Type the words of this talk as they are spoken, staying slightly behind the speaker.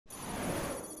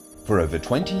For over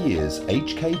 20 years,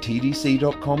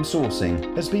 HKTDC.com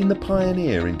Sourcing has been the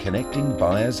pioneer in connecting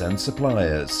buyers and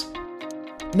suppliers.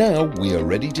 Now we are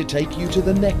ready to take you to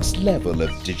the next level of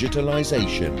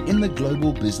digitalisation in the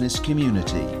global business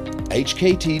community.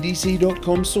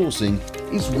 HKTDC.com Sourcing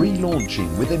is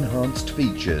relaunching with enhanced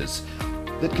features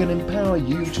that can empower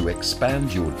you to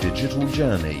expand your digital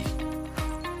journey.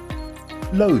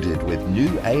 Loaded with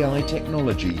new AI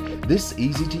technology, this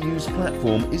easy-to-use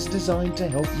platform is designed to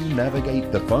help you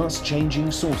navigate the fast-changing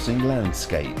sourcing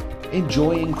landscape.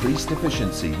 Enjoy increased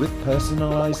efficiency with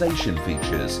personalization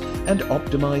features and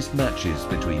optimized matches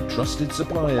between trusted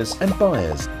suppliers and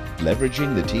buyers,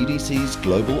 leveraging the TDC's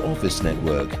global office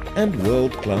network and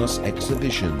world-class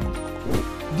exhibition.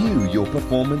 View your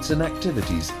performance and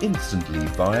activities instantly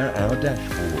via our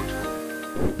dashboard.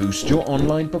 Boost your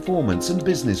online performance and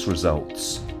business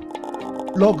results.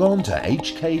 Log on to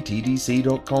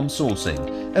HKTDC.com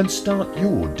Sourcing and start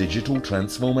your digital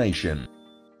transformation.